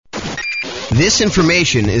This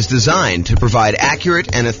information is designed to provide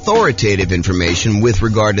accurate and authoritative information with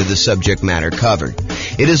regard to the subject matter covered.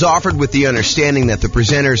 It is offered with the understanding that the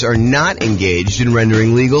presenters are not engaged in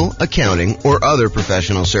rendering legal, accounting, or other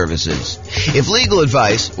professional services. If legal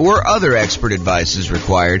advice or other expert advice is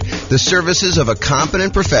required, the services of a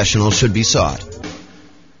competent professional should be sought.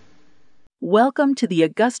 Welcome to the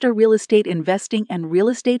Augusta Real Estate Investing and Real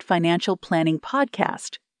Estate Financial Planning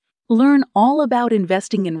Podcast. Learn all about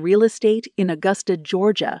investing in real estate in Augusta,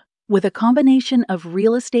 Georgia, with a combination of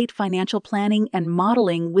real estate financial planning and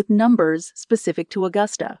modeling with numbers specific to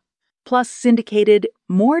Augusta, plus syndicated,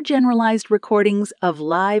 more generalized recordings of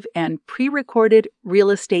live and pre-recorded real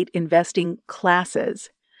estate investing classes.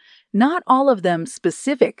 Not all of them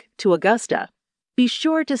specific to Augusta. Be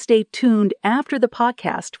sure to stay tuned after the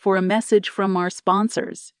podcast for a message from our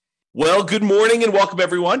sponsors. Well, good morning and welcome,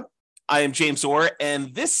 everyone. I am James Orr,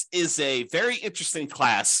 and this is a very interesting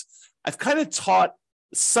class. I've kind of taught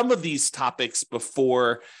some of these topics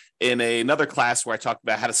before in another class where I talked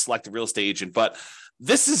about how to select a real estate agent, but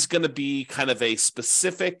this is going to be kind of a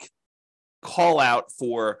specific call out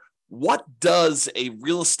for what does a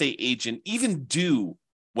real estate agent even do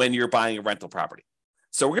when you're buying a rental property.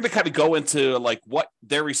 So we're going to kind of go into like what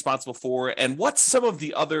they're responsible for and what some of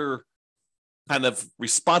the other kind of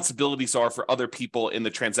responsibilities are for other people in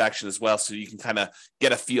the transaction as well, so you can kind of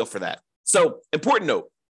get a feel for that. So, important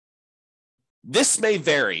note, this may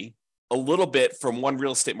vary a little bit from one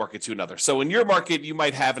real estate market to another. So in your market, you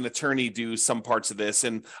might have an attorney do some parts of this.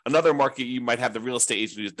 In another market, you might have the real estate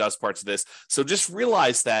agent who does parts of this. So just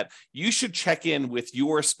realize that you should check in with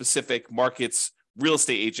your specific market's real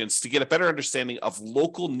estate agents to get a better understanding of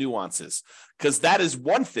local nuances, because that is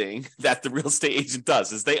one thing that the real estate agent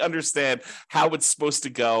does, is they understand how it's supposed to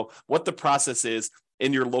go, what the process is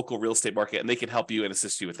in your local real estate market, and they can help you and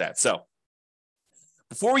assist you with that. So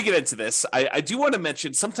before we get into this, I do want to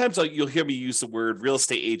mention, sometimes you'll hear me use the word real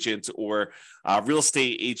estate agent or real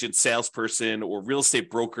estate agent salesperson or real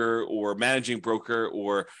estate broker or managing broker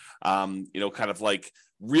or, kind of like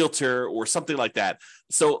realtor or something like that.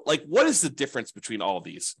 So like, what is the difference between all of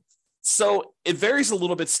these? So it varies a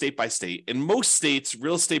little bit state by state. In most states,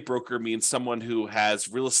 real estate broker means someone who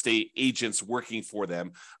has real estate agents working for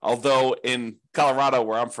them. Although in Colorado,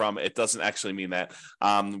 where I'm from, it doesn't actually mean that.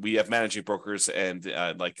 We have managing brokers and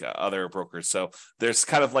other brokers. So there's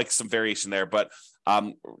kind of like some variation there. But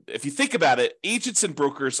if you think about it, agents and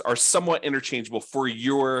brokers are somewhat interchangeable for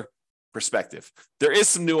your perspective. There is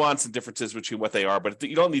some nuance and differences between what they are, but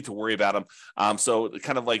you don't need to worry about them. So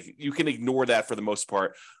kind of like you can ignore that for the most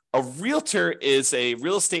part. A realtor is a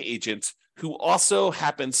real estate agent who also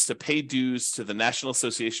happens to pay dues to the National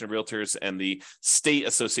Association of Realtors and the State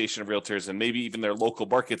Association of Realtors, and maybe even their local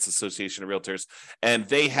markets association of realtors. And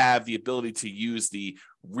they have the ability to use the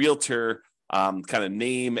realtor kind of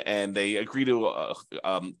name, and they agree to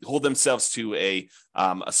hold themselves to a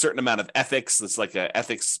certain amount of ethics. It's like an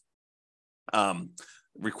ethics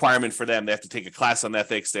requirement for them. They have to take a class on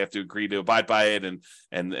ethics. They have to agree to abide by it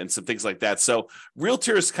and some things like that. So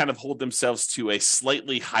realtors kind of hold themselves to a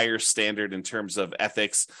slightly higher standard in terms of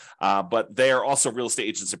ethics, but they are also real estate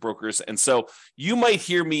agents and brokers. And so you might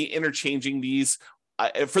hear me interchanging these.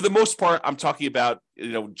 For the most part, I'm talking about,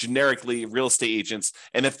 generically real estate agents.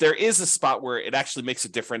 And if there is a spot where it actually makes a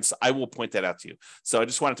difference, I will point that out to you. So I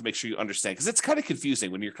just wanted to make sure you understand, because it's kind of confusing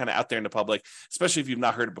when you're kind of out there in the public, especially if you've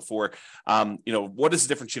not heard it before. What is the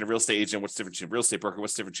difference between a real estate agent? What's the difference between a real estate broker?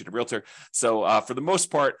 What's the difference between a realtor? So for the most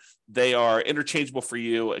part, they are interchangeable for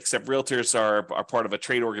you, except realtors are part of a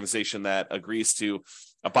trade organization that agrees to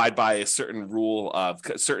abide by a certain rule of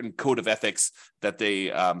certain code of ethics that they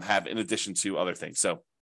have in addition to other things. So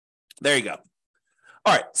there you go.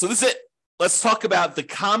 All right. So this is it. Let's talk about the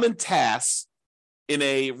common tasks in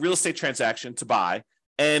a real estate transaction to buy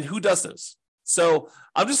and who does those. So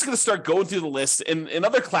I'm just going to start going through the list. In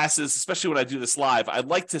other classes, especially when I do this live, I'd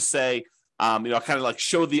like to say, kind of like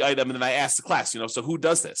show the item and then I ask the class, so who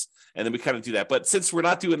does this? And then we kind of do that. But since we're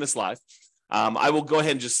not doing this live, I will go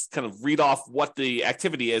ahead and just kind of read off what the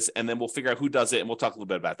activity is, and then we'll figure out who does it, and we'll talk a little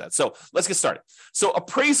bit about that. So let's get started. So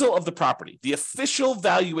appraisal of the property, the official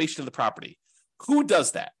valuation of the property. Who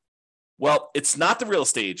does that? Well, it's not the real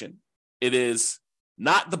estate agent. It is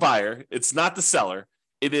not the buyer. It's not the seller.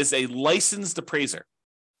 It is a licensed appraiser.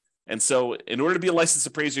 And so in order to be a licensed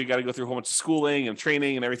appraiser, you got to go through a whole bunch of schooling and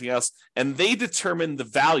training and everything else. And they determine the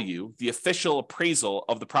value, the official appraisal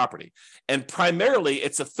of the property. And primarily,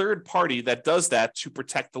 it's a third party that does that to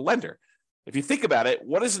protect the lender. If you think about it,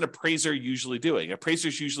 what is an appraiser usually doing? An appraiser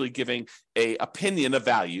is usually giving an opinion of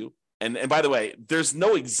value And by the way, there's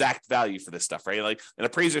no exact value for this stuff, right? Like an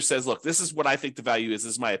appraiser says, look, this is what I think the value is.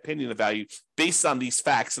 This is my opinion of value based on these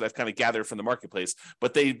facts that I've kind of gathered from the marketplace.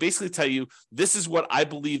 But they basically tell you, this is what I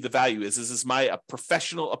believe the value is. This is my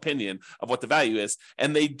professional opinion of what the value is.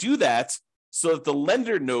 And they do that so that the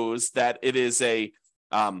lender knows that it is a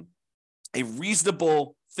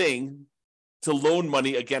reasonable thing to loan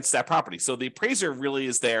money against that property. So the appraiser really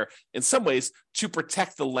is there in some ways to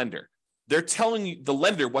protect the lender. They're telling the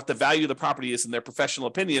lender what the value of the property is in their professional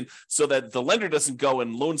opinion, so that the lender doesn't go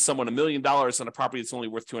and loan someone $1 million on a property that's only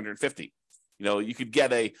worth $250,000. You could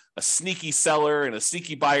get a sneaky seller and a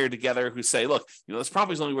sneaky buyer together who say, look, this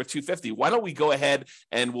property is only worth $250,000. Why don't we go ahead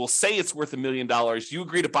and we'll say it's worth $1 million. You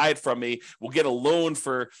agree to buy it from me. We'll get a loan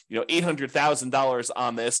for $800,000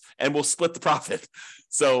 on this, and we'll split the profit.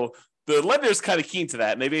 So the lender is kind of keen to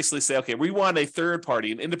that. And they basically say, okay, we want a third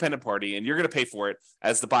party, an independent party, and you're going to pay for it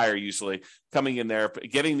as the buyer, usually coming in there,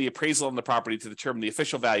 getting the appraisal on the property to determine the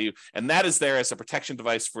official value. And that is there as a protection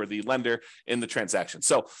device for the lender in the transaction.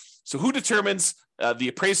 So who determines the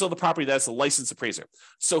appraisal of the property? That's a licensed appraiser.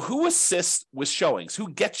 So who assists with showings?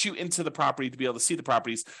 Who gets you into the property to be able to see the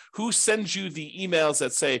properties? Who sends you the emails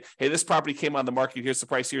that say, hey, this property came on the market. Here's the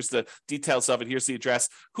price. Here's the details of it. Here's the address.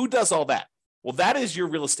 Who does all that? Well, that is your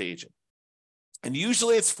real estate agent. And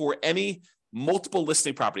usually it's for any multiple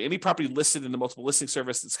listing property, any property listed in the multiple listing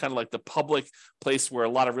service. It's kind of like the public place where a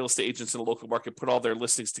lot of real estate agents in the local market put all their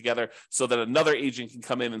listings together so that another agent can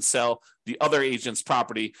come in and sell the other agent's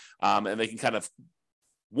property. And they can kind of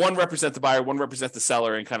one represent the buyer, one represent the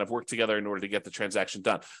seller, and kind of work together in order to get the transaction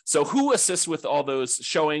done. So who assists with all those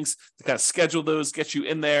showings to kind of schedule those, get you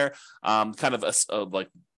in there, kind of like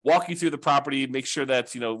walk you through the property, make sure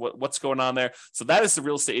that what's going on there. So that is the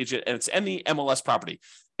real estate agent, and it's any MLS property.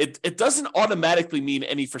 It doesn't automatically mean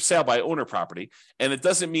any for sale by owner property, and it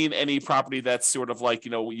doesn't mean any property that's sort of like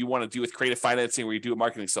you want to do with creative financing where you do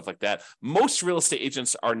marketing stuff like that. Most real estate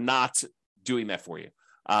agents are not doing that for you.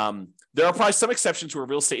 There are probably some exceptions where a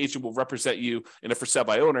real estate agent will represent you in a for sale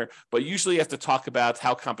by owner, but usually you have to talk about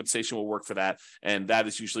how compensation will work for that, and that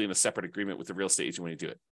is usually in a separate agreement with the real estate agent when you do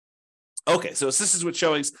it. Okay, so this is with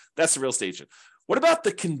showings. That's the real estate agent. What about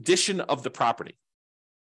the condition of the property?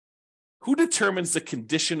 Who determines the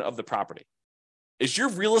condition of the property? Is your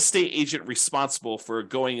real estate agent responsible for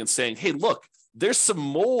going and saying, hey, look, there's some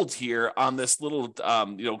mold here on this little,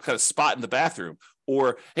 kind of spot in the bathroom?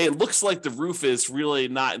 Or, hey, it looks like the roof is really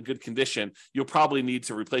not in good condition. You'll probably need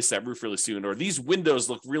to replace that roof really soon. Or these windows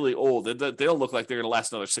look really old. They don't look like they're going to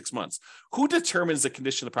last another 6 months. Who determines the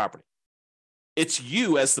condition of the property? It's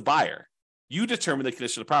you as the buyer. You determine the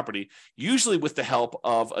condition of the property, usually with the help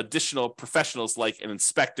of additional professionals like an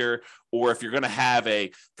inspector, or if you're going to have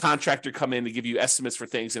a contractor come in to give you estimates for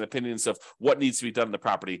things and opinions of what needs to be done in the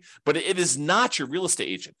property. But it is not your real estate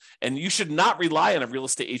agent, and you should not rely on a real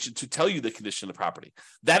estate agent to tell you the condition of the property.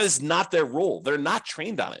 That is not their role. They're not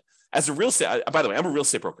trained on it. As a real estate, by the way, I'm a real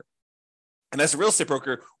estate broker. And as a real estate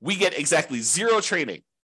broker, we get exactly zero training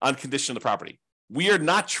on condition of the property. We are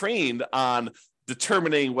not trained on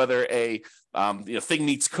determining whether a thing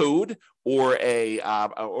meets code or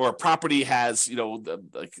a property has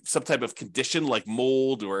like some type of condition like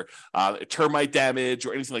mold or termite damage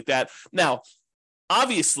or anything like that. Now,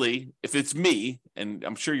 obviously, if it's me, and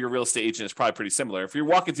I'm sure your real estate agent is probably pretty similar, if you're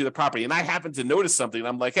walking through the property and I happen to notice something,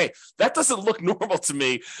 I'm like, hey, that doesn't look normal to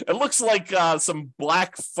me. It looks like some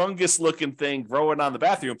black fungus looking thing growing on the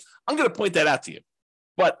bathroom. I'm going to point that out to you.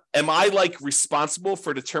 But am I responsible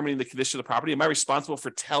for determining the condition of the property? Am I responsible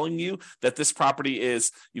for telling you that this property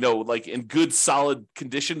is, in good, solid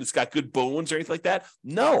condition? It's got good bones or anything like that?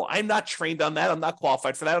 No, I'm not trained on that. I'm not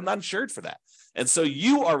qualified for that. I'm not insured for that. And so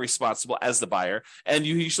you are responsible as the buyer, and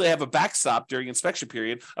you usually have a backstop during inspection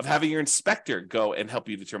period of having your inspector go and help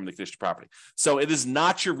you determine the condition of the property. So it is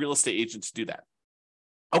not your real estate agent to do that.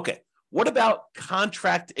 Okay, what about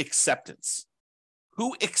contract acceptance?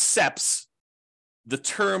 Who accepts the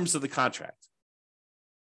terms of the contract?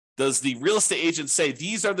 Does the real estate agent say,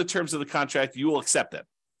 these are the terms of the contract, you will accept them?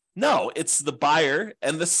 No, it's the buyer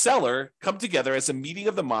and the seller come together as a meeting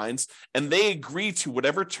of the minds, and they agree to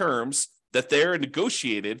whatever terms that they're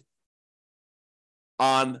negotiated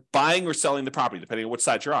on buying or selling the property, depending on which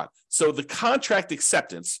side you're on. So the contract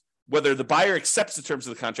acceptance, whether the buyer accepts the terms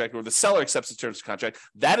of the contract or the seller accepts the terms of the contract,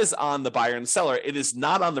 that is on the buyer and the seller. It is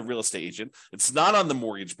not on the real estate agent. It's not on the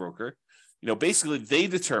mortgage broker. Basically,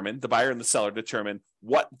 the buyer and the seller determine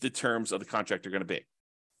what the terms of the contract are going to be.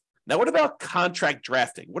 Now, what about contract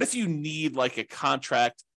drafting? What if you need a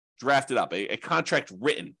contract drafted up, a contract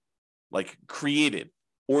written, created,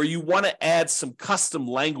 or you want to add some custom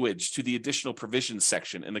language to the additional provisions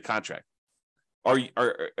section in the contract?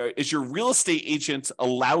 Is your real estate agent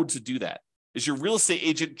allowed to do that? Is your real estate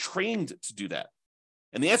agent trained to do that?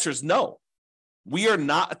 And the answer is no. We are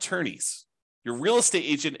not attorneys. Your real estate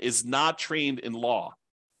agent is not trained in law.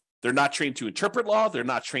 They're not trained to interpret law. They're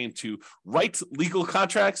not trained to write legal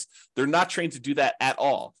contracts. They're not trained to do that at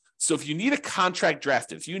all. So if you need a contract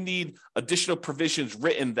drafted, if you need additional provisions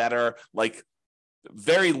written that are like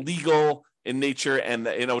very legal in nature, and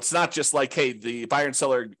it's not just like, hey, the buyer and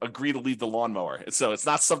seller agree to leave the lawnmower. So it's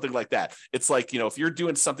not something like that. It's like, if you're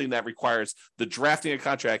doing something that requires the drafting of a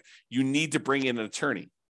contract, you need to bring in an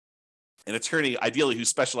attorney ideally who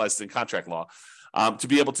specializes in contract law, to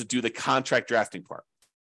be able to do the contract drafting part.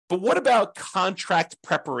 But what about contract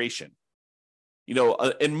preparation?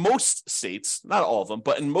 In most states, not all of them,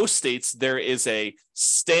 but in most states, there is a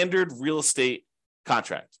standard real estate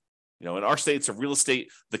contract. In our state, it's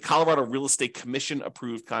the Colorado Real Estate Commission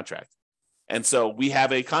approved contract. And so we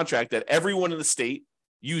have a contract that everyone in the state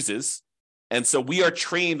uses. And so we are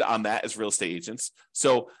trained on that as real estate agents.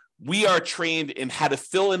 So we are trained in how to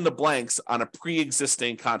fill in the blanks on a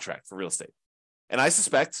pre-existing contract for real estate. And I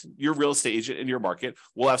suspect your real estate agent in your market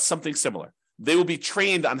will have something similar. They will be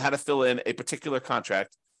trained on how to fill in a particular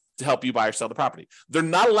contract to help you buy or sell the property. They're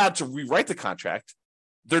not allowed to rewrite the contract.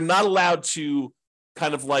 They're not allowed to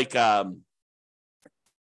kind of like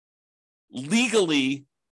legally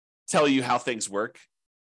tell you how things work.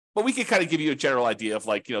 But we can kind of give you a general idea of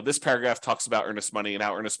like, this paragraph talks about earnest money and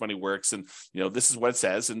how earnest money works. And, this is what it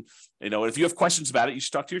says. And, if you have questions about it, you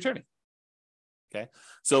should talk to your attorney. Okay.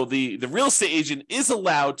 So the real estate agent is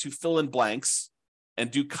allowed to fill in blanks and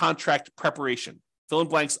do contract preparation, fill in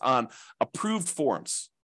blanks on approved forms.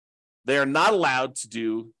 They are not allowed to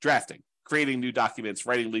do drafting, creating new documents,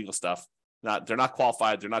 writing legal stuff. They're not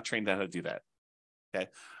qualified. They're not trained on how to do that. Okay.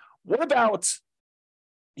 What about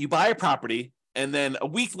you buy a property and then a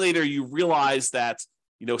week later you realize that,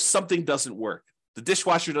 something doesn't work. The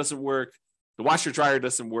dishwasher doesn't work. The washer dryer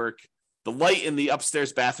doesn't work. The light in the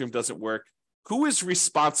upstairs bathroom doesn't work. Who is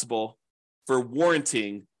responsible for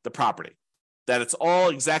warranting the property? That it's all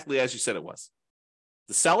exactly as you said it was.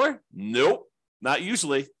 The seller? Nope, not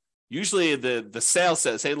usually. Usually the sale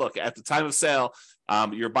says, hey, look, at the time of sale,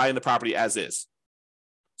 you're buying the property as is.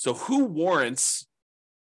 So who warrants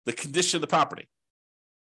the condition of the property?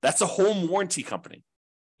 That's a home warranty company.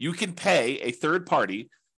 You can pay a third party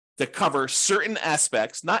to cover certain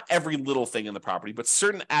aspects, not every little thing in the property, but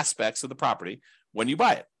certain aspects of the property when you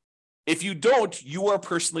buy it. If you don't, you are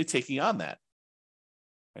personally taking on that.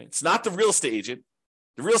 Right? It's not the real estate agent.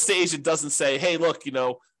 The real estate agent doesn't say, hey, look,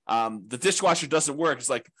 the dishwasher doesn't work. It's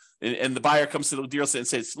like, and the buyer comes to the dealer and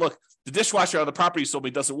says, look, the dishwasher on the property you sold me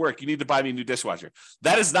doesn't work. You need to buy me a new dishwasher.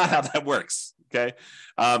 That is not how that works. Okay.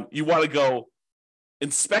 You want to go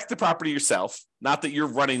inspect the property yourself. Not that you're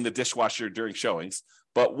running the dishwasher during showings,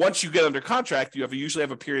 but once you get under contract, you usually have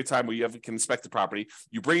a period of time where can inspect the property.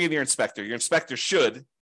 You bring in your inspector. Your inspector should,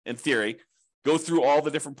 in theory, go through all the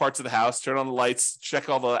different parts of the house, turn on the lights, check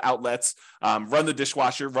all the outlets, run the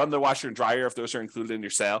dishwasher, run the washer and dryer if those are included in your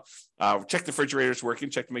sale, check the refrigerator's working,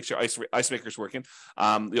 check to make sure ice maker's working,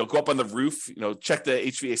 go up on the roof, check the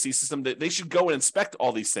HVAC system. They should go and inspect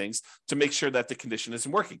all these things to make sure that the condition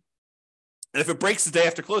isn't working. And if it breaks the day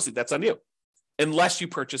after closing, that's on you, unless you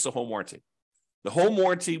purchase a home warranty. The home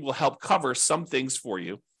warranty will help cover some things for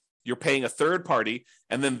you. You're paying a third party,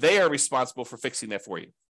 and then they are responsible for fixing that for you.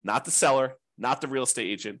 Not the seller, not the real estate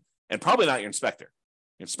agent, and probably not your inspector.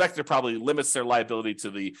 Your inspector probably limits their liability to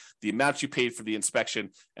the amount you paid for the inspection,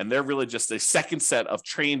 and they're really just a second set of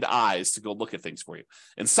trained eyes to go look at things for you.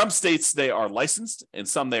 In some states, they are licensed, and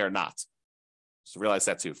some they are not. So realize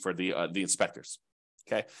that too for the inspectors.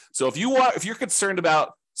 Okay, so if you're concerned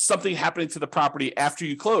about something happening to the property after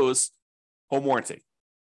you close, home warranty.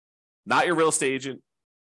 Not your real estate agent,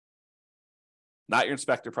 not your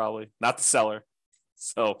inspector, probably not the seller.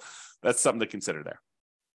 So that's something to consider there.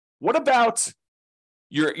 What about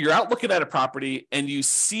you're out looking at a property and you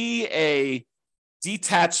see a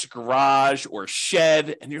detached garage or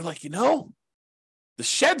shed, and you're like, the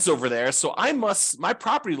shed's over there, so my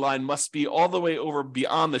property line must be all the way over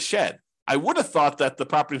beyond the shed. I would have thought that the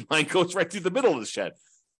property line goes right through the middle of the shed.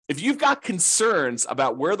 If you've got concerns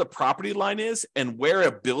about where the property line is and where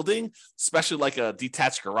a building, especially like a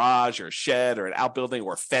detached garage or a shed or an outbuilding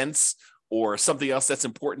or a fence or something else that's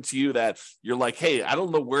important to you, that you're like, hey, I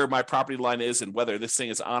don't know where my property line is and whether this thing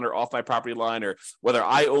is on or off my property line, or whether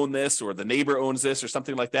I own this or the neighbor owns this or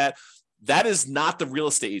something like that, that is not the real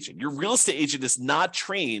estate agent. Your real estate agent is not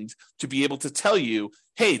trained to be able to tell you,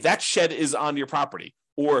 hey, that shed is on your property,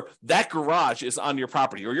 or that garage is on your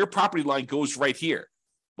property, or your property line goes right here.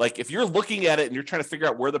 Like if you're looking at it and you're trying to figure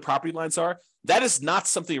out where the property lines are, that is not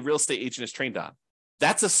something a real estate agent is trained on.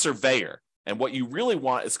 That's a surveyor. And what you really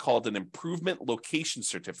want is called an improvement location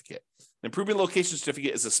certificate. An improvement location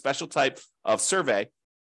certificate is a special type of survey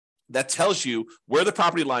that tells you where the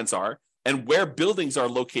property lines are and where buildings are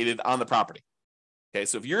located on the property. Okay,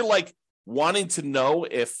 so if you're like wanting to know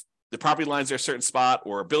if the property lines are a certain spot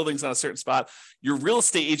or a building's on a certain spot, your real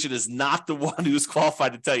estate agent is not the one who's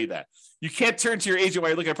qualified to tell you that. You can't turn to your agent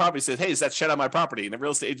while you're looking at property and say, hey, is that shed on my property? And the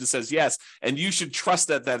real estate agent says yes, and you should trust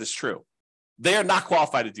that that is true. They are not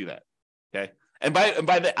qualified to do that. Okay. And by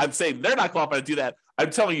that, I'm saying they're not qualified to do that.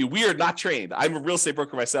 I'm telling you, we are not trained. I'm a real estate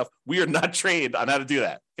broker myself. We are not trained on how to do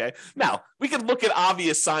that. Okay. Now, we can look at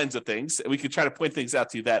obvious signs of things and we can try to point things out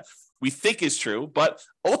to you that we think is true, but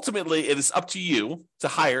ultimately it is up to you to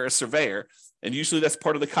hire a surveyor. And usually that's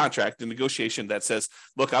part of the contract, the negotiation that says,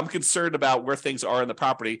 look, I'm concerned about where things are in the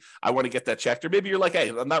property. I want to get that checked. Or maybe you're like, hey,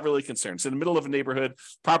 I'm not really concerned. It's in the middle of a neighborhood.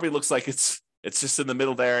 Property looks like it's just in the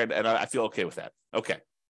middle there. And I feel okay with that. Okay.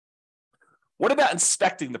 What about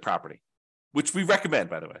inspecting the property, which we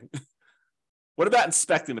recommend, by the way? What about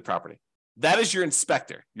inspecting the property? That is your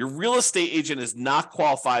inspector. Your real estate agent is not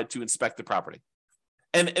qualified to inspect the property.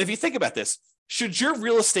 And if you think about this, should your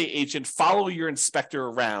real estate agent follow your inspector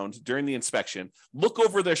around during the inspection, look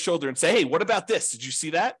over their shoulder and say, hey, what about this? Did you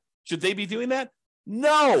see that? Should they be doing that?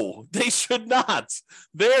 No, they should not.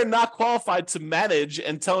 They're not qualified to manage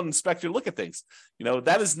and tell an inspector to look at things.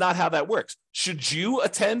 That is not how that works. Should you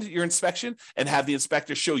attend your inspection and have the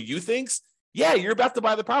inspector show you things? Yeah, you're about to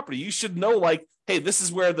buy the property. You should know, like, hey, this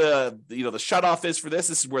is where the shutoff is for this.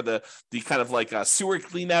 This is where the kind of like sewer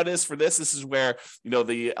clean out is for this. This is where,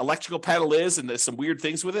 the electrical panel is, and there's some weird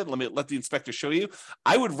things with it. Let the inspector show you.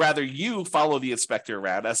 I would rather you follow the inspector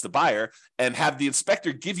around as the buyer and have the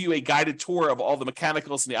inspector give you a guided tour of all the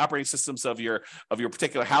mechanicals and the operating systems of your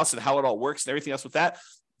particular house and how it all works and everything else with that.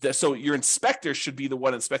 So your inspector should be the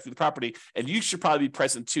one inspecting the property, and you should probably be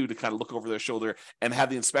present too to kind of look over their shoulder and have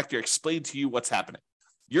the inspector explain to you what's happening.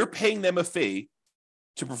 You're paying them a fee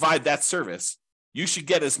to provide that service. You should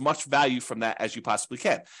get as much value from that as you possibly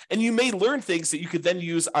can. And you may learn things that you could then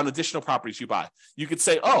use on additional properties you buy. You could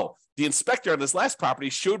say, oh, the inspector on this last property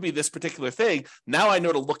showed me this particular thing. Now I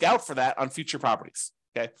know to look out for that on future properties.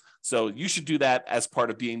 Okay. So you should do that as part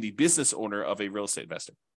of being the business owner of a real estate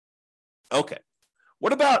investor. Okay.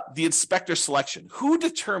 What about the inspector selection? Who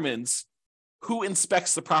determines who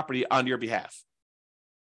inspects the property on your behalf?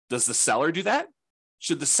 Does the seller do that?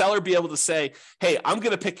 Should the seller be able to say, hey, I'm going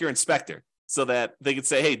to pick your inspector, so that they can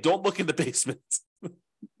say, hey, don't look in the basement?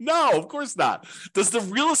 No, of course not. Does the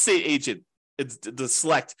real estate agent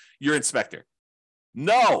select your inspector?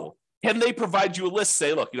 No. Can they provide you a list?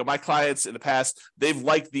 Say, look, my clients in the past, they've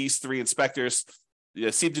liked these 3 inspectors,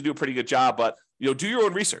 seem to do a pretty good job, but do your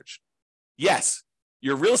own research. Yes.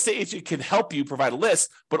 Your real estate agent can help you provide a list,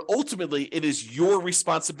 but ultimately it is your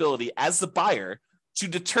responsibility as the buyer to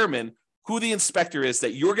determine who the inspector is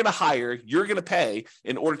that you're going to hire, you're going to pay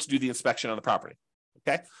in order to do the inspection on the property.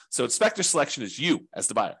 Okay. So inspector selection is you as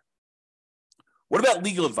the buyer. What about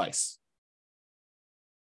legal advice?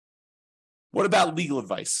 What about legal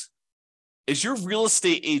advice? Is your real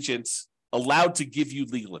estate agent allowed to give you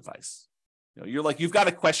legal advice? You're like, you've got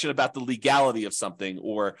a question about the legality of something,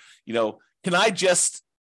 or, can I just,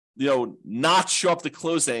 not show up to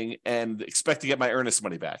closing and expect to get my earnest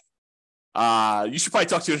money back? You should probably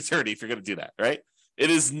talk to an attorney if you're going to do that, right? It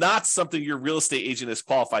is not something your real estate agent is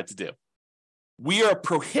qualified to do. We are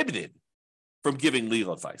prohibited from giving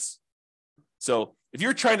legal advice. So if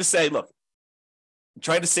you're trying to say, look, I'm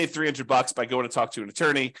trying to save $300 by going to talk to an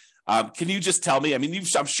attorney, can you just tell me? I mean,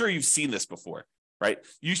 I'm sure you've seen this before, right?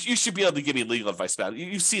 You should be able to give me legal advice about it.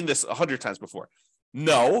 You've seen this 100 times before.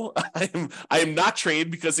 No, I am not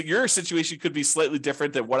trained, because your situation could be slightly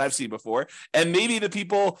different than what I've seen before. And maybe the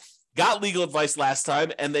people got legal advice last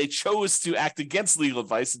time and they chose to act against legal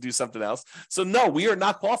advice and do something else. So no, we are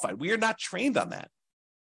not qualified. We are not trained on that.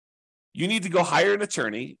 You need to go hire an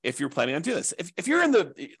attorney if you're planning on doing this. If you're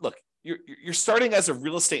you're starting as a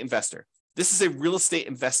real estate investor. This is a real estate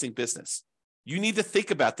investing business. You need to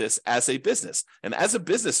think about this as a business. And as a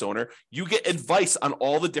business owner, you get advice on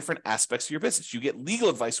all the different aspects of your business. You get legal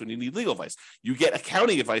advice when you need legal advice. You get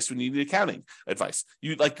accounting advice when you need accounting advice.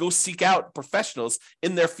 You go seek out professionals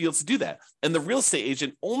in their fields to do that. And the real estate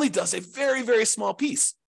agent only does a very, very small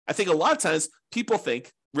piece. I think a lot of times people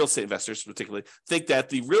think, real estate investors particularly, think that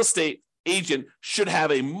the real estate agent should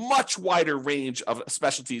have a much wider range of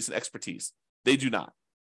specialties and expertise. They do not.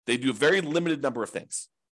 They do a very limited number of things.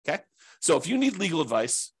 Okay. So if you need legal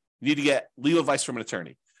advice, you need to get legal advice from an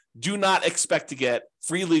attorney. do not expect to get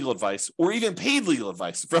free legal advice or even paid legal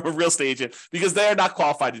advice from a real estate agent because they are not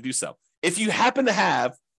qualified to do so. If you happen to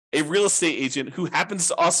have a real estate agent who happens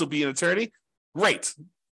to also be an attorney, great.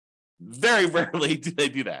 Very rarely do they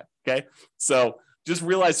do that, okay? So just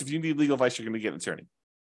realize if you need legal advice, you're going to get an attorney.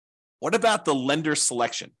 What about the lender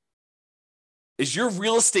selection? Is your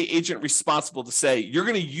real estate agent responsible to say, you're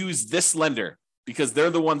going to use this lender because they're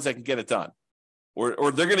the ones that can get it done?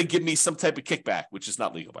 Or they're going to give me some type of kickback, which is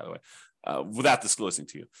not legal, by the way, without disclosing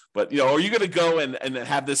to you. But, are you going to go and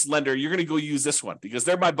have this lender, you're going to go use this one because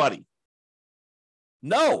they're my buddy?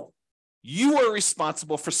 No, you are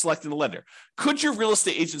responsible for selecting the lender. Could your real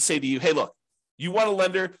estate agent say to you, hey, look, you want a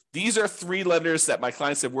lender? These are 3 lenders that my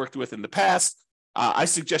clients have worked with in the past. I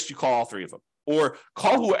suggest you call all 3 of them. Or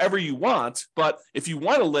call whoever you want, but if you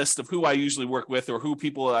want a list of who I usually work with or who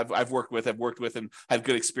people I've worked with and have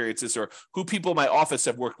good experiences, or who people in my office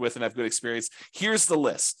have worked with and have good experience, here's the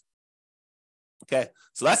list. Okay,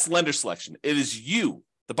 so that's lender selection. It is you,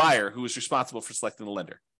 the buyer, who is responsible for selecting the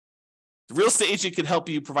lender. The real estate agent can help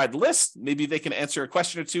you provide the list. Maybe they can answer a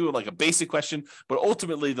question or two, like a basic question, but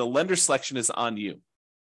ultimately the lender selection is on you.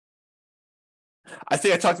 I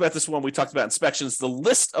think I talked about this when we talked about inspections, the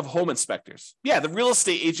list of home inspectors. Yeah, the real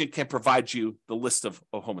estate agent can provide you the list of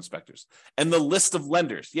home inspectors and the list of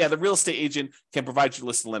lenders. Yeah, the real estate agent can provide you a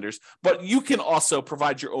list of lenders, but you can also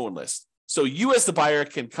provide your own list. So you as the buyer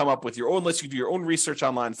can come up with your own list. You can do your own research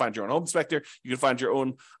online, find your own home inspector. You can find your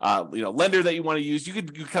own lender that you want to use. You can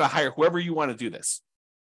kind of hire whoever you want to do this.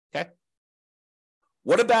 Okay.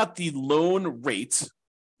 What about the loan rate,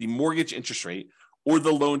 the mortgage interest rate, or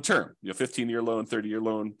the loan term, 15-year loan, 30-year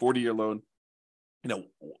loan, 40-year loan?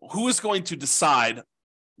 Who is going to decide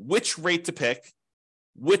which rate to pick,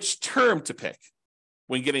 which term to pick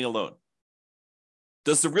when getting a loan?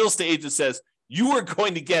 Does the real estate agent says, you are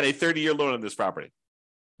going to get a 30-year loan on this property?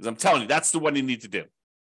 Because I'm telling you, that's the one you need to do.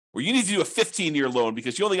 Or you need to do a 15-year loan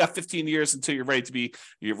because you only got 15 years until you're ready to be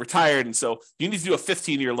retired. And so you need to do a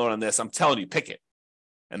 15-year loan on this. I'm telling you, pick it.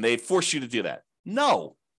 And they force you to do that.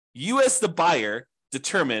 No, you as the buyer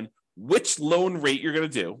determine which loan rate you're going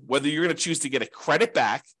to do, whether you're going to choose to get a credit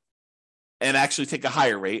back and actually take a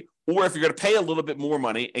higher rate, or if you're going to pay a little bit more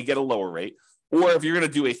money and get a lower rate, or if you're going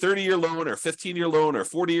to do a 30-year loan or 15-year loan or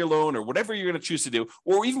 40-year loan or whatever you're going to choose to do,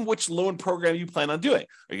 or even which loan program you plan on doing.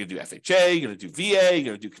 Are you going to do FHA? You're going to do VA? You're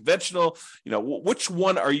going to do conventional? Which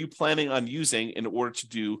one are you planning on using in order to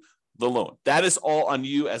do the loan? That is all on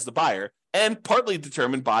you as the buyer, and partly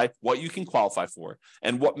determined by what you can qualify for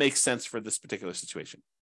and what makes sense for this particular situation.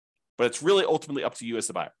 But it's really ultimately up to you as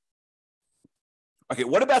the buyer. Okay,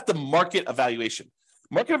 what about the market evaluation?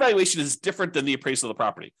 Market evaluation is different than the appraisal of the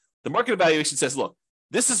property. The market evaluation says, look,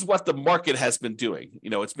 this is what the market has been doing.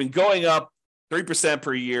 It's been going up 3%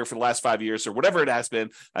 per year for the last 5 years or whatever it has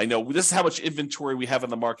been. I know this is how much inventory we have in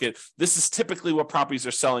the market. This is typically what properties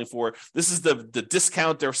are selling for. This is the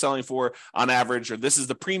discount they're selling for on average, or this is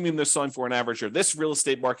the premium they're selling for on average, or this real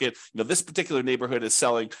estate market, this particular neighborhood is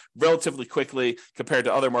selling relatively quickly compared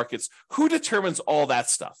to other markets. Who determines all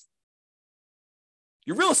that stuff?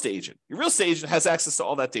 Your real estate agent. Your real estate agent has access to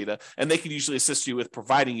all that data, and they can usually assist you with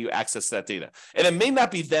providing you access to that data. And it may not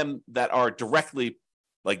be them that are directly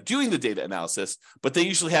doing the data analysis, but they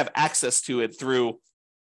usually have access to it through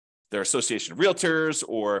their association of realtors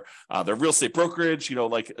or their real estate brokerage.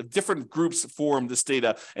 Different groups form this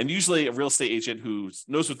data, and usually a real estate agent who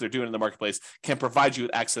knows what they're doing in the marketplace can provide you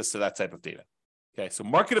with access to that type of data. Okay, so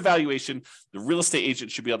market evaluation, the real estate agent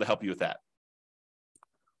should be able to help you with that.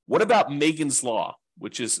 What about Megan's Law,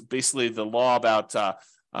 which is basically the law about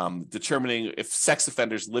determining if sex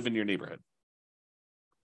offenders live in your neighborhood?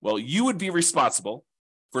 Well, you would be responsible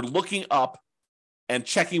for looking up and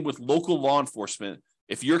checking with local law enforcement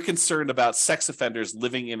if you're concerned about sex offenders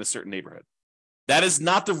living in a certain neighborhood. That is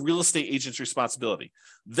not the real estate agent's responsibility.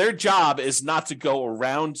 Their job is not to go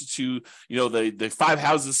around to, the 5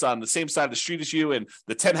 houses on the same side of the street as you and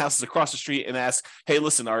the 10 houses across the street and ask, hey,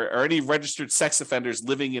 listen, are any registered sex offenders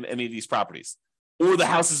living in any of these properties? Or the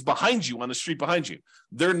houses behind you on the street behind you.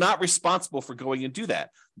 They're not responsible for going and do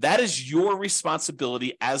that. That is your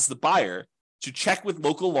responsibility as the buyer to check with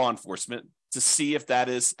local law enforcement to see if that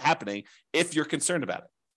is happening, if you're concerned about it.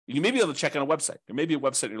 You may be able to check on a website. There may be a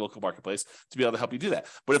website in your local marketplace to be able to help you do that.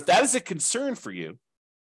 But if that is a concern for you,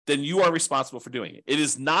 then you are responsible for doing it. It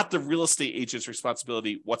is not the real estate agent's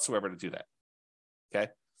responsibility whatsoever to do that.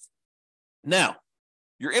 Okay? Now,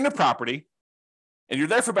 you're in a property, and you're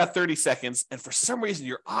there for about 30 seconds, and for some reason,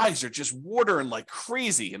 your eyes are just watering like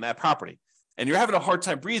crazy in that property. and you're having a hard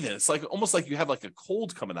time breathing. It's like almost like you have like a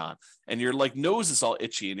cold coming on, and your like nose is all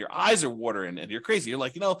itchy and your eyes are watering and you're crazy. You're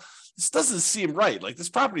like, this doesn't seem right. Like this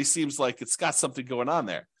property seems like it's got something going on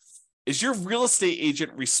there. Is your real estate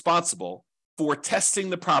agent responsible for testing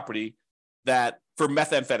the property for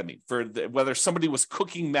methamphetamine, whether somebody was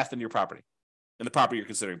cooking meth in your property, in the property you're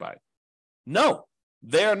considering buying? No,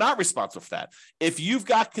 they are not responsible for that. If you've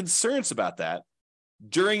got concerns about that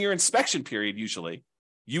during your inspection period, usually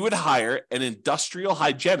you would hire an industrial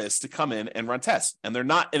hygienist to come in and run tests, and they're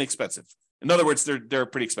not inexpensive. In other words, they're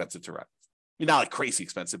pretty expensive to run. I mean, not like crazy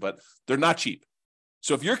expensive, but they're not cheap.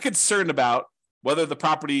 So if you're concerned about whether the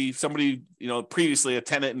property, somebody, previously a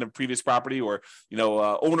tenant in the previous property, or,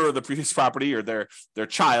 owner of the previous property, or their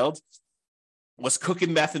child was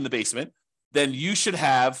cooking meth in the basement, then you should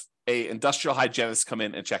have a industrial hygienist come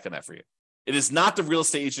in and check on that for you. It is not the real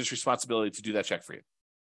estate agent's responsibility to do that check for you.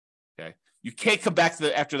 Okay. You can't come back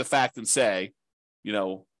after the fact and say,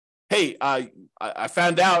 hey, I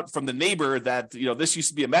found out from the neighbor that, this used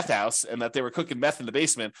to be a meth house and that they were cooking meth in the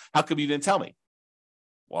basement. How come you didn't tell me?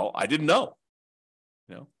 Well, I didn't know.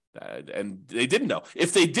 And they didn't know.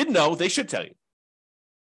 If they did know, they should tell you,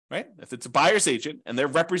 right? If it's a buyer's agent and they're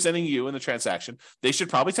representing you in the transaction, they should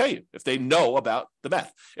probably tell you if they know about the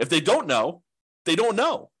meth. If they don't know, they don't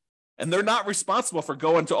know. And they're not responsible for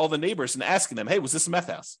going to all the neighbors and asking them, hey, was this a meth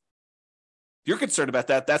house? If you're concerned about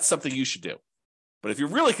that, that's something you should do. But if you're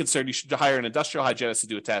really concerned, you should hire an industrial hygienist to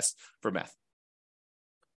do a test for meth.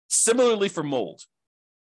 Similarly for mold.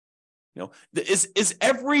 Is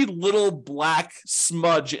every little black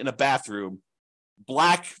smudge in a bathroom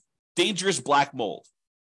dangerous black mold?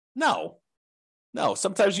 No.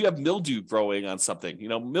 Sometimes you have mildew growing on something.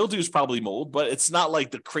 Mildew is probably mold, but it's not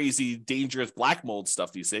like the crazy dangerous black mold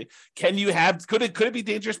stuff you see. Could it be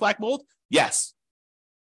dangerous black mold? Yes.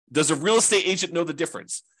 Does a real estate agent know the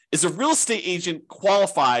difference? Is a real estate agent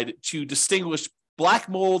qualified to distinguish black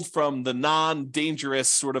mold from the non-dangerous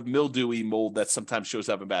sort of mildewy mold that sometimes shows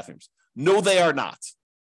up in bathrooms? No, they are not.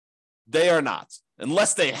 They are not.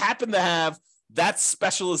 Unless they happen to have that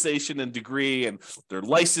specialization and degree and they're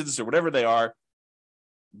licensed or whatever they are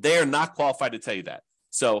not qualified to tell you that.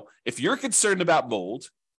 So if you're concerned about mold,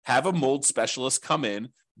 have a mold specialist come in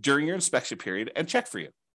during your inspection period and check for you.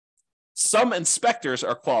 Some inspectors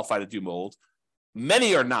are qualified to do mold.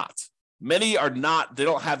 Many are not. Many are not. They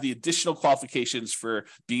don't have the additional qualifications for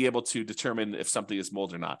being able to determine if something is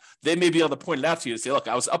mold or not. They may be able to point it out to you and say, look,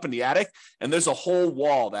 I was up in the attic and there's a whole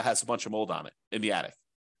wall that has a bunch of mold on it in the attic.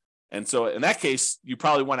 And so in that case, you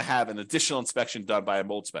probably want to have an additional inspection done by a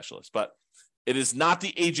mold specialist, but it is not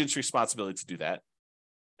the agent's responsibility to do that.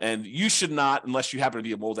 And you should not, unless you happen to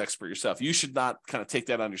be a mold expert yourself, you should not kind of take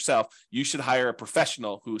that on yourself. You should hire a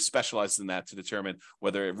professional who specializes in that to determine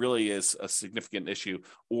whether it really is a significant issue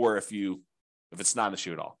or if it's not an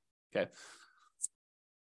issue at all. Okay.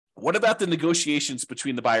 What about the negotiations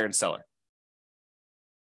between the buyer and seller?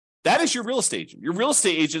 That is your real estate agent. Your real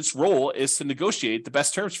estate agent's role is to negotiate the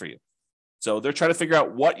best terms for you. So they're trying to figure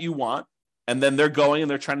out what you want, and then they're going and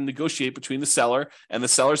they're trying to negotiate between the seller and the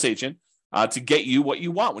seller's agent to get you what you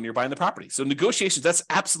want when you're buying the property. So negotiations, that's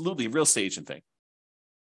absolutely a real estate agent thing.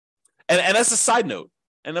 And as a side note,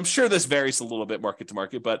 and I'm sure this varies a little bit market to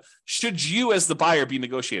market, but should you as the buyer be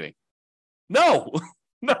negotiating? No,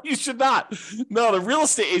 no, you should not. No, the real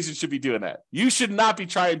estate agent should be doing that. You should not be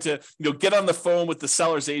trying to get on the phone with the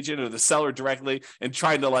seller's agent or the seller directly and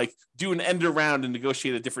trying to do an end around and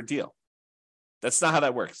negotiate a different deal. That's not how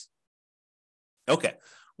that works. Okay,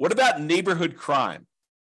 what about neighborhood crime?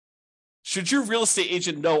 Should your real estate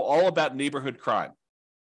agent know all about neighborhood crime?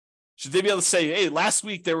 Should they be able to say, hey, last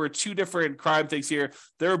week there were 2 different crime things here.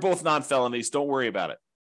 They were both non-felonies. Don't worry about it.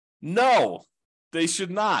 No, they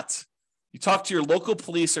should not. You talk to your local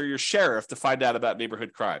police or your sheriff to find out about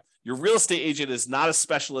neighborhood crime. Your real estate agent is not a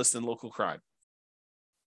specialist in local crime.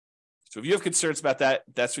 So if you have concerns about that,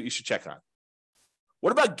 that's what you should check on.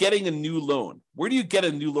 What about getting a new loan? Where do you get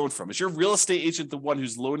a new loan from? Is your real estate agent the one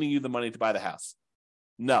who's loaning you the money to buy the house?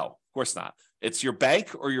 No, of course not. It's your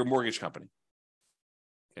bank or your mortgage company.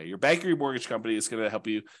 Okay, your bank or your mortgage company is going to help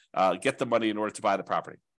you get the money in order to buy the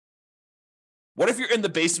property. What if you're in the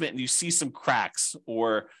basement and you see some cracks,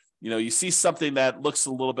 or you see something that looks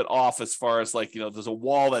a little bit off as far as there's a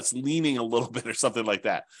wall that's leaning a little bit or something like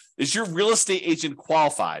that? Is your real estate agent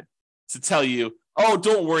qualified to tell you, oh,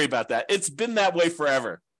 don't worry about that, it's been that way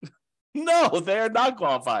forever? No, they are not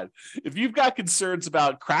qualified. If you've got concerns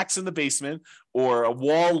about cracks in the basement or a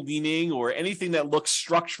wall leaning or anything that looks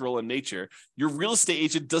structural in nature, your real estate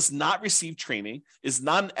agent does not receive training, is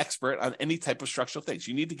not an expert on any type of structural things.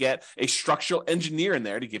 You need to get a structural engineer in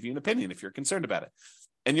there to give you an opinion if you're concerned about it.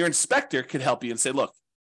 And your inspector could help you and say, look,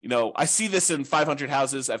 I see this in 500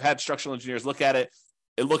 houses. I've had structural engineers look at it.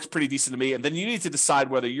 It looks pretty decent to me. And then you need to decide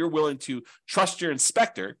whether you're willing to trust your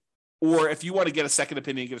inspector, or if you want to get a second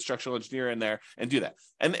opinion, get a structural engineer in there and do that.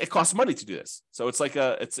 And it costs money to do this. So it's like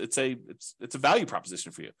it's a value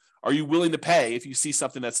proposition for you. Are you willing to pay if you see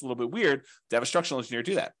something that's a little bit weird to have a structural engineer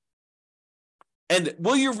do that? And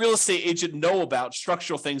will your real estate agent know about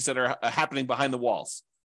structural things that are happening behind the walls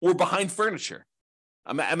or behind furniture?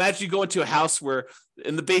 Imagine you go into a house where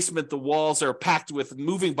in the basement, the walls are packed with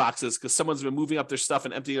moving boxes because someone's been moving up their stuff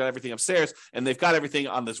and emptying out everything upstairs, and they've got everything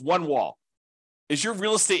on this one wall. Is your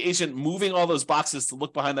real estate agent moving all those boxes to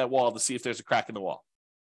look behind that wall to see if there's a crack in the wall?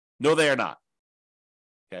 No, they are not.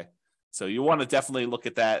 Okay. So you want to definitely look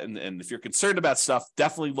at that. And if you're concerned about stuff,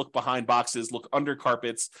 definitely look behind boxes, look under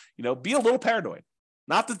carpets, be a little paranoid.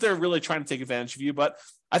 Not that they're really trying to take advantage of you, but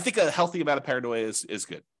I think a healthy amount of paranoia is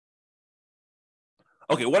good.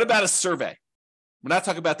 Okay, what about a survey? We're not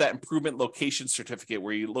talking about that improvement location certificate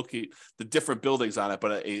where you look at the different buildings on it,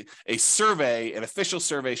 but a survey, an official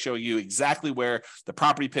survey showing you exactly where the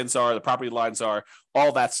property pins are, the property lines are,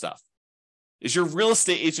 all that stuff. Is your real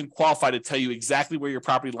estate agent qualified to tell you exactly where your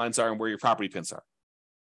property lines are and where your property pins are?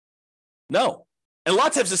 No. And a lot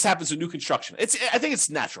of times this happens with new construction. I think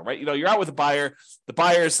it's natural, right? You're out with a buyer. The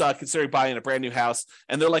buyer's considering buying a brand new house,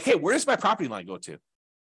 and they're like, hey, where does my property line go to?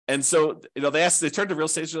 And so, they turn to real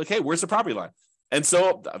estate agent, like, hey, where's the property line? And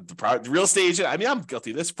so the real estate agent, I'm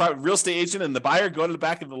guilty of this, real estate agent and the buyer go to the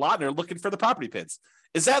back of the lot and they're looking for the property pins.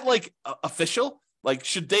 Is that like official? Like,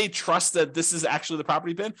 should they trust that this is actually the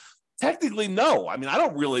property pin? Technically, no. I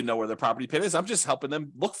don't really know where the property pin is. I'm just helping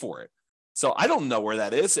them look for it. So I don't know where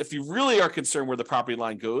that is. If you really are concerned where the property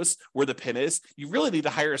line goes, where the pin is, you really need to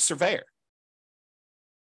hire a surveyor.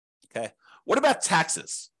 Okay. What about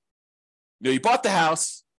taxes? You bought the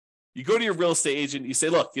house. You go to your real estate agent, you say,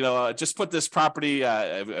 look, just put this property,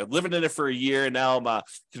 I'm living in it for a year, and now I'm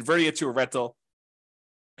converting it to a rental.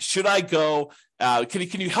 Should I go?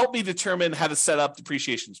 Can you help me determine how to set up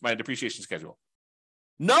my depreciation schedule?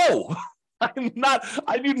 No, I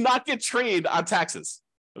do not get trained on taxes.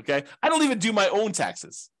 Okay. I don't even do my own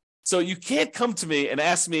taxes. So you can't come to me and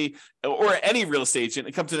ask me, or any real estate agent,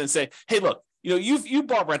 and come to them and say, hey, look, you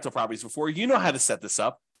bought rental properties before. You know how to set this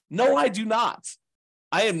up. No, I do not.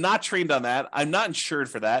 I am not trained on that. I'm not insured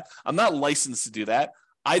for that. I'm not licensed to do that.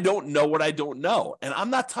 I don't know what I don't know. And I'm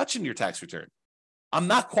not touching your tax return. I'm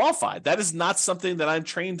not qualified. That is not something that I'm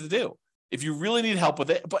trained to do. If you really need help with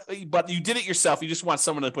it, but you did it yourself, you just want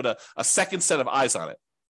someone to put a second set of eyes on it.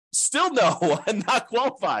 Still no, I'm not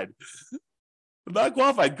qualified. I'm not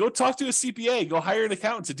qualified. Go talk to a CPA. Go hire an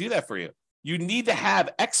accountant to do that for you. You need to have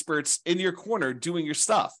experts in your corner doing your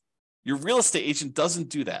stuff. Your real estate agent doesn't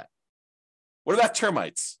do that. What about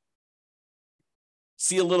termites?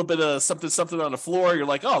 See a little bit of something on the floor. You're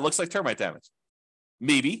like, oh, it looks like termite damage.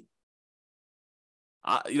 Maybe.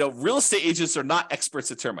 Real estate agents are not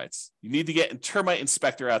experts at termites. You need to get a termite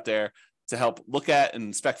inspector out there to help look at and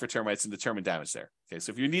inspect for termites and determine damage there. Okay,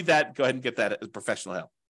 so if you need that, go ahead and get that as professional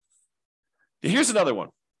help. Here's another one.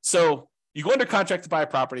 So you go under contract to buy a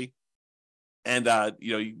property. And,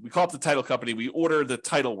 we call up the title company. We order the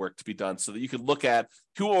title work to be done so that you can look at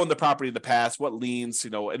who owned the property in the past, what liens,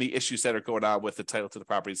 any issues that are going on with the title to the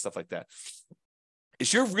property and stuff like that.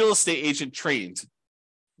 Is your real estate agent trained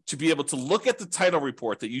to be able to look at the title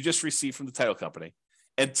report that you just received from the title company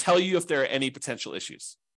and tell you if there are any potential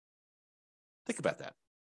issues? Think about that.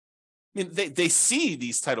 They see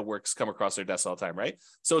these title works come across their desk all the time, right?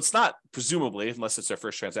 So it's not, presumably, unless it's their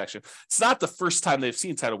first transaction, it's not the first time they've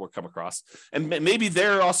seen title work come across. And maybe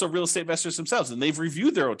they're also real estate investors themselves, and they've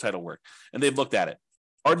reviewed their own title work, and they've looked at it.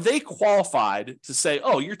 Are they qualified to say,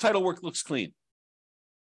 oh, your title work looks clean?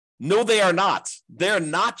 No, they are not. They're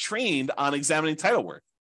not trained on examining title work.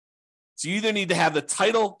 So you either need to have the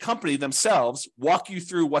title company themselves walk you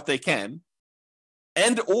through what they can,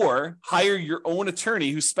 and or hire your own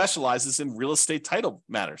attorney who specializes in real estate title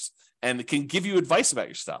matters and can give you advice about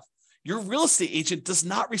your stuff. Your real estate agent does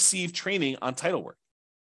not receive training on title work.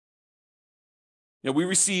 We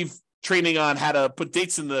receive training on how to put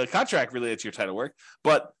dates in the contract related to your title work,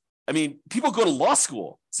 but people go to law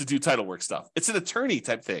school to do title work stuff. It's an attorney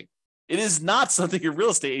type thing. It is not something your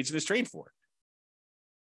real estate agent is trained for.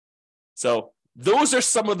 So those are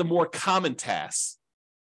some of the more common tasks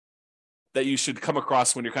that you should come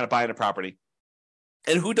across when you're kind of buying a property.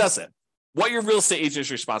 And who doesn't? What your real estate agent is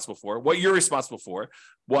responsible for, what you're responsible for,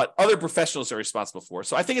 what other professionals are responsible for.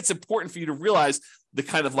 So I think it's important for you to realize the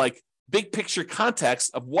kind of like big picture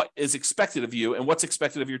context of what is expected of you and what's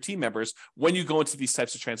expected of your team members when you go into these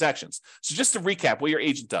types of transactions. So just to recap what your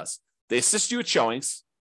agent does. They assist you at showings.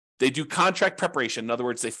 They do contract preparation. In other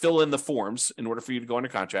words, they fill in the forms in order for you to go under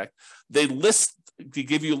contract. They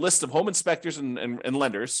give you a list of home inspectors and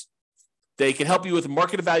lenders. They can help you with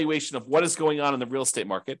market evaluation of what is going on in the real estate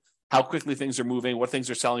market, how quickly things are moving, what things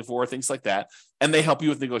are selling for, things like that. And they help you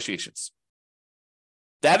with negotiations.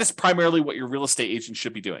 That is primarily what your real estate agent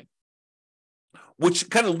should be doing, which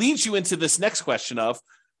kind of leads you into this next question of,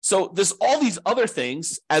 so there's all these other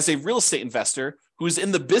things as a real estate investor who's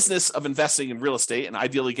in the business of investing in real estate and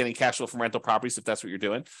ideally getting cash flow from rental properties, if that's what you're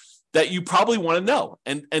doing, that you probably want to know.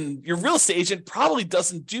 And your real estate agent probably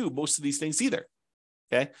doesn't do most of these things either.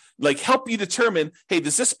 Okay. Like help you determine, hey,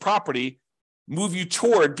 does this property move you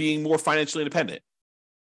toward being more financially independent?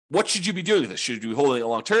 What should you be doing with this? Should you be holding it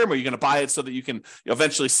long term? Or are you going to buy it so that you can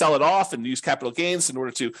eventually sell it off and use capital gains in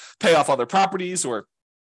order to pay off other properties or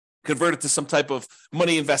convert it to some type of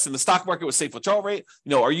money invest in the stock market with safe withdrawal rate?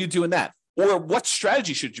 Are you doing that? Or what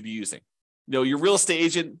strategy should you be using? Your real estate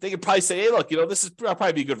agent, they could probably say, hey, look, this is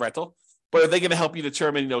probably be a good rental. But are they going to help you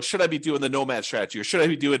determine, should I be doing the nomad strategy, or should I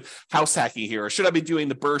be doing house hacking here, or should I be doing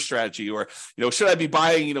the BRRRR strategy, or should I be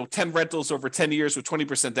buying 10 rentals over 10 years with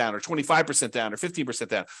 20% down, or 25% down, or 15%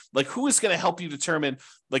 down? Like, who is going to help you determine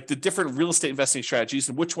like the different real estate investing strategies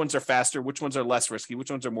and which ones are faster, which ones are less risky,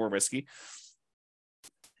 which ones are more risky?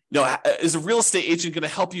 Is a real estate agent going to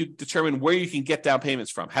help you determine where you can get down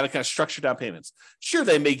payments from, how to kind of structure down payments? Sure,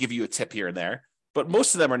 they may give you a tip here and there, but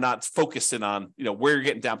most of them are not focused in on, where you're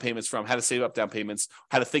getting down payments from, how to save up down payments,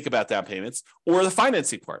 how to think about down payments, or the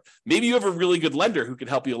financing part. Maybe you have a really good lender who can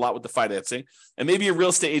help you a lot with the financing, and maybe a real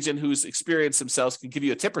estate agent who's experienced themselves can give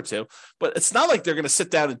you a tip or two, but it's not like they're going to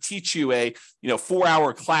sit down and teach you a,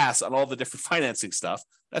 4-hour class on all the different financing stuff.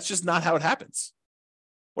 That's just not how it happens.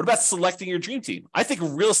 What about selecting your dream team? I think a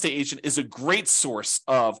real estate agent is a great source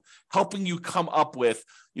of helping you come up with,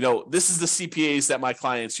 this is the CPAs that my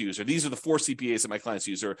clients use, or these are the 4 CPAs that my clients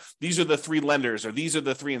use, or these are the 3 lenders, or these are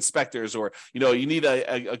the 3 inspectors, or, you need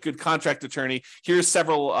a good contract attorney. Here's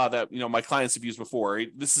several that, my clients have used before.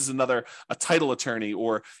 This is a title attorney,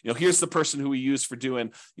 or, here's the person who we use for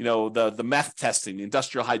doing, the meth testing, the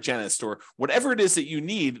industrial hygienist, or whatever it is that you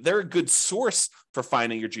need. They're a good source for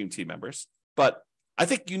finding your dream team members. But I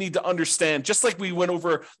think you need to understand, just like we went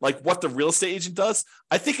over like what the real estate agent does,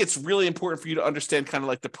 I think it's really important for you to understand kind of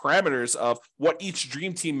like the parameters of what each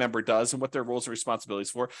dream team member does and what their roles and responsibilities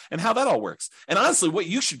for and how that all works. And honestly, what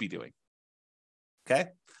you should be doing, okay,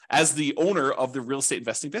 as the owner of the real estate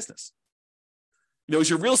investing business. Is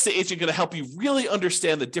your real estate agent going to help you really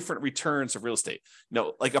understand the different returns of real estate?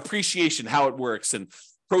 Like appreciation, how it works, and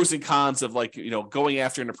pros and cons of like, going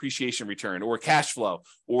after an appreciation return, or cash flow,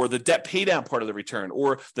 or the debt pay down part of the return,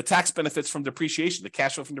 or the tax benefits from depreciation, the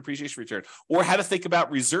cash flow from depreciation return, or how to think about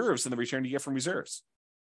reserves and the return you get from reserves.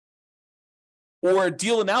 Or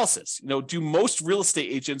deal analysis. Do most real estate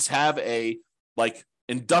agents have a like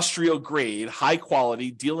industrial grade, high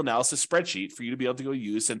quality deal analysis spreadsheet for you to be able to go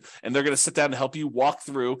use? And they're going to sit down and help you walk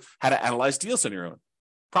through how to analyze deals on your own?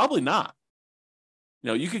 Probably not.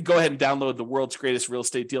 You could go ahead and download the world's greatest real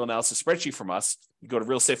estate deal analysis spreadsheet from us. You go to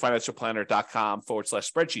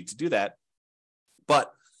realestatefinancialplanner.com/spreadsheet to do that.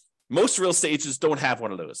 But most real estate agents don't have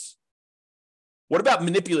one of those. What about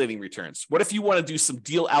manipulating returns? What if you want to do some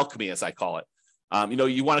deal alchemy, as I call it?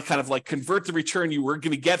 You want to kind of like convert the return you were going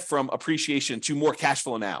to get from appreciation to more cash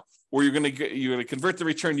flow now, or you're going to convert the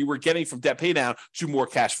return you were getting from debt pay down to more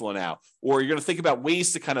cash flow now, or you're going to think about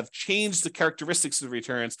ways to kind of change the characteristics of the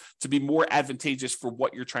returns to be more advantageous for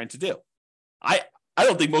what you're trying to do. I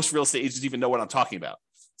don't think most real estate agents even know what I'm talking about.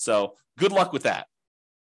 So good luck with that.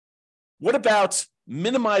 What about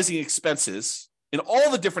minimizing expenses in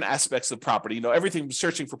all the different aspects of property? Everything from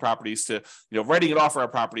searching for properties to, writing an offer on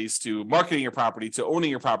properties, to marketing your property, to owning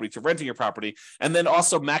your property, to renting your property, and then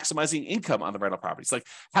also maximizing income on the rental properties. Like,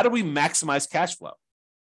 how do we maximize cash flow?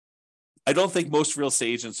 I don't think most real estate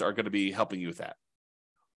agents are going to be helping you with that.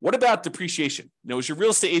 What about depreciation? Is your real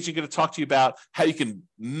estate agent going to talk to you about how you can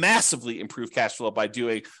massively improve cash flow by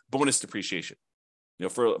doing bonus depreciation?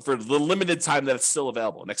 For the limited time that it's still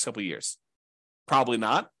available, next couple of years? Probably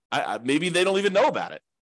not. Maybe they don't even know about it.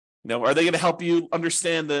 Are they going to help you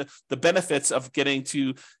understand the benefits of getting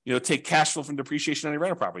to, take cash flow from depreciation on your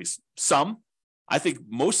rental properties? Some. I think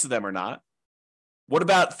most of them are not. What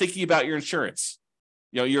about thinking about your insurance?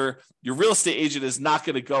 Your real estate agent is not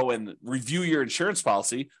going to go and review your insurance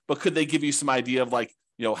policy, but could they give you some idea of like,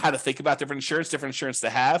 how to think about different insurance to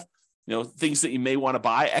have, things that you may want to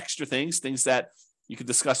buy, extra things that you could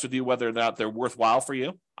discuss with you whether or not they're worthwhile for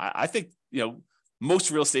you? I think,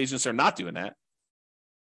 most real estate agents are not doing that.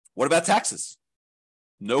 What about taxes?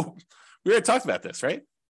 No, we already talked about this, right?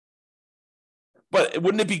 But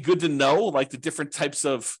wouldn't it be good to know like the different types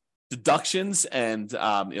of deductions and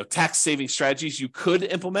tax saving strategies you could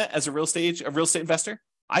implement as a real estate investor?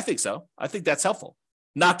 I think so. I think that's helpful.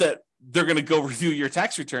 Not that they're going to go review your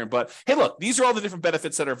tax return, but hey, look, these are all the different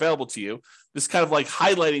benefits that are available to you. This kind of like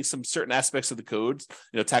highlighting some certain aspects of the code,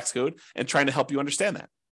 tax code, and trying to help you understand that.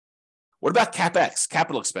 What about CapEx,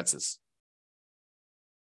 capital expenses?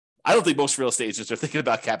 I don't think most real estate agents are thinking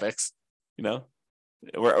about CapEx,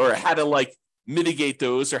 or how to like mitigate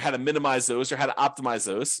those, or how to minimize those, or how to optimize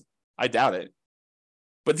those. I doubt it.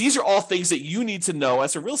 But these are all things that you need to know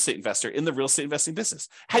as a real estate investor in the real estate investing business.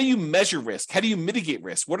 How do you measure risk? How do you mitigate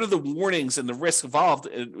risk? What are the warnings and the risks involved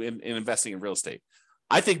in investing in real estate?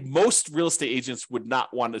 I think most real estate agents would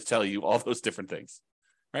not want to tell you all those different things,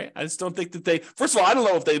 right? I just don't think that first of all, I don't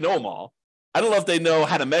know if they know them all. I don't know if they know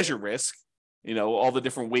how to measure risk. All the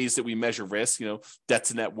different ways that we measure risk, debt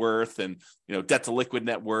to net worth and, debt to liquid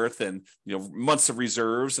net worth and, months of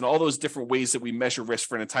reserves and all those different ways that we measure risk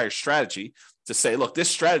for an entire strategy to say, look,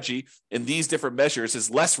 this strategy in these different measures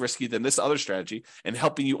is less risky than this other strategy, and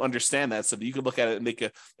helping you understand that so that you can look at it and make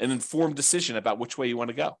an informed decision about which way you want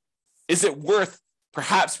to go. Is it worth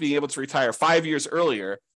perhaps being able to retire 5 years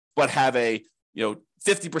earlier, but have a,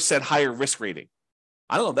 50% higher risk rating?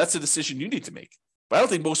 I don't know. That's a decision you need to make. But I don't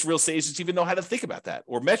think most real estate agents even know how to think about that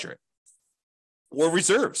or measure it. Or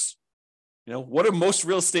reserves. What do most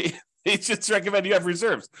real estate agents recommend you have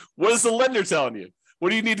reserves? What is the lender telling you?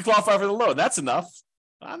 What do you need to qualify for the loan? That's enough.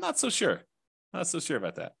 I'm not so sure. Not so sure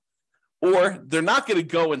about that. Or they're not going to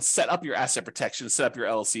go and set up your asset protection, set up your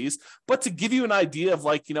LLCs, but to give you an idea of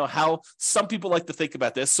how some people like to think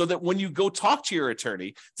about this, so that when you go talk to your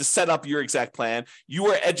attorney to set up your exact plan, you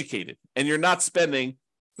are educated and you're not spending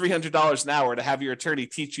 $300 an hour to have your attorney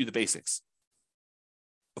teach you the basics.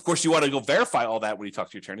 Of course, you want to go verify all that when you talk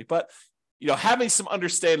to your attorney, but having some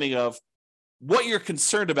understanding of what you're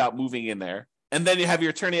concerned about moving in there, and then you have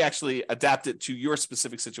your attorney actually adapt it to your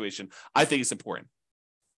specific situation, I think is important.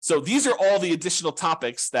 So these are all the additional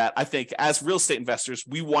topics that I think as real estate investors,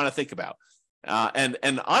 we want to think about.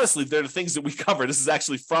 And honestly, they're the things that we cover. This is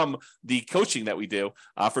actually from the coaching that we do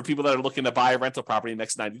for people that are looking to buy a rental property in the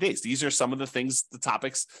next 90 days. These are some of the things, the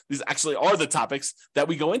topics. These actually are the topics that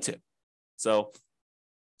we go into. So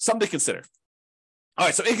something to consider. All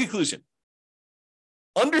right. So in conclusion,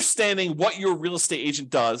 understanding what your real estate agent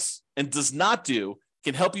does and does not do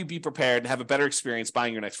can help you be prepared and have a better experience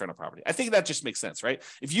buying your next rental property. I think that just makes sense, right?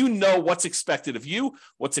 If you know what's expected of you,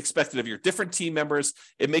 what's expected of your different team members,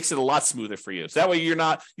 it makes it a lot smoother for you. So that way you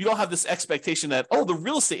don't have this expectation that, the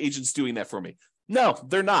real estate agent's doing that for me. No,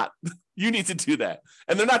 they're not. You need to do that.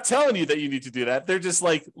 And they're not telling you that you need to do that. They're just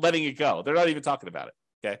like letting it go. They're not even talking about it,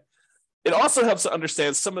 okay? It also helps to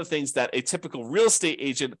understand some of the things that a typical real estate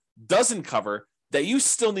agent doesn't cover that you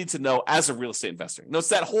still need to know as a real estate investor. It's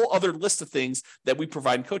that whole other list of things that we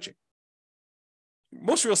provide in coaching.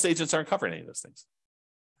 Most real estate agents aren't covering any of those things.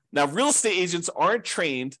 Now, real estate agents aren't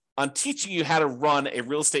trained on teaching you how to run a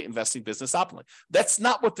real estate investing business optimally. That's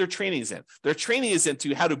not what their training is in. Their training is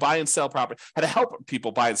into how to buy and sell property, how to help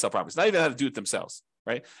people buy and sell properties, not even how to do it themselves,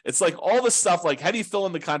 right? It's like all the stuff like, how do you fill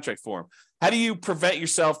in the contract form? How do you prevent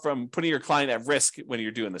yourself from putting your client at risk when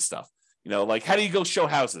you're doing this stuff? Like how do you go show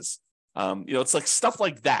houses? It's like stuff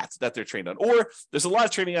like that they're trained on. Or there's a lot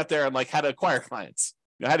of training out there on like how to acquire clients,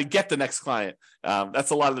 how to get the next client. That's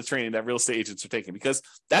a lot of the training that real estate agents are taking because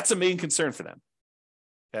that's a main concern for them.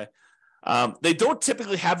 Okay. They don't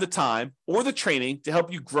typically have the time or the training to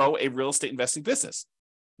help you grow a real estate investing business.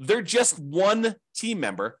 They're just one team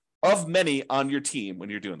member of many on your team when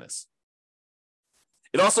you're doing this.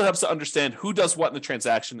 It also helps to understand who does what in the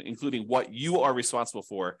transaction, including what you are responsible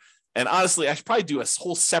for. And honestly, I should probably do a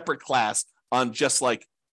whole separate class on just like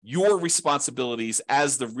your responsibilities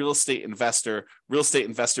as the real estate investor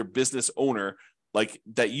business owner, like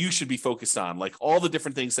that you should be focused on, like all the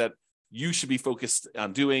different things that you should be focused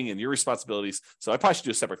on doing and your responsibilities. So I probably should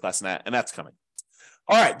do a separate class on that, and that's coming.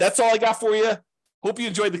 All right, that's all I got for you. Hope you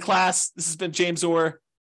enjoyed the class. This has been James Orr.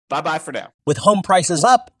 Bye-bye for now. With home prices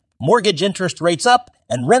up, mortgage interest rates up,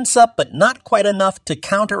 and rents up, but not quite enough to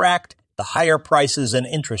counteract the higher prices and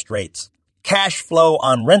interest rates, cash flow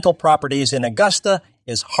on rental properties in Augusta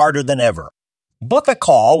is harder than ever. Book a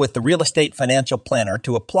call with the Real Estate Financial Planner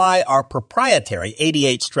to apply our proprietary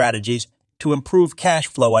 88 strategies to improve cash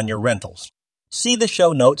flow on your rentals. See the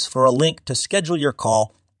show notes for a link to schedule your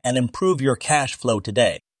call and improve your cash flow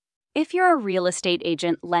today. If you're a real estate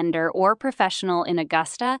agent, lender, or professional in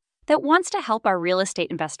Augusta that wants to help our real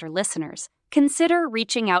estate investor listeners, consider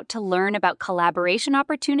reaching out to learn about collaboration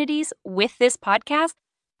opportunities with this podcast.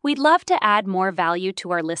 We'd love to add more value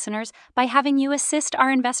to our listeners by having you assist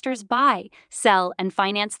our investors buy, sell, and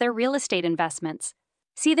finance their real estate investments.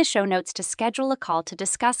 See the show notes to schedule a call to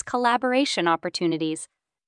discuss collaboration opportunities.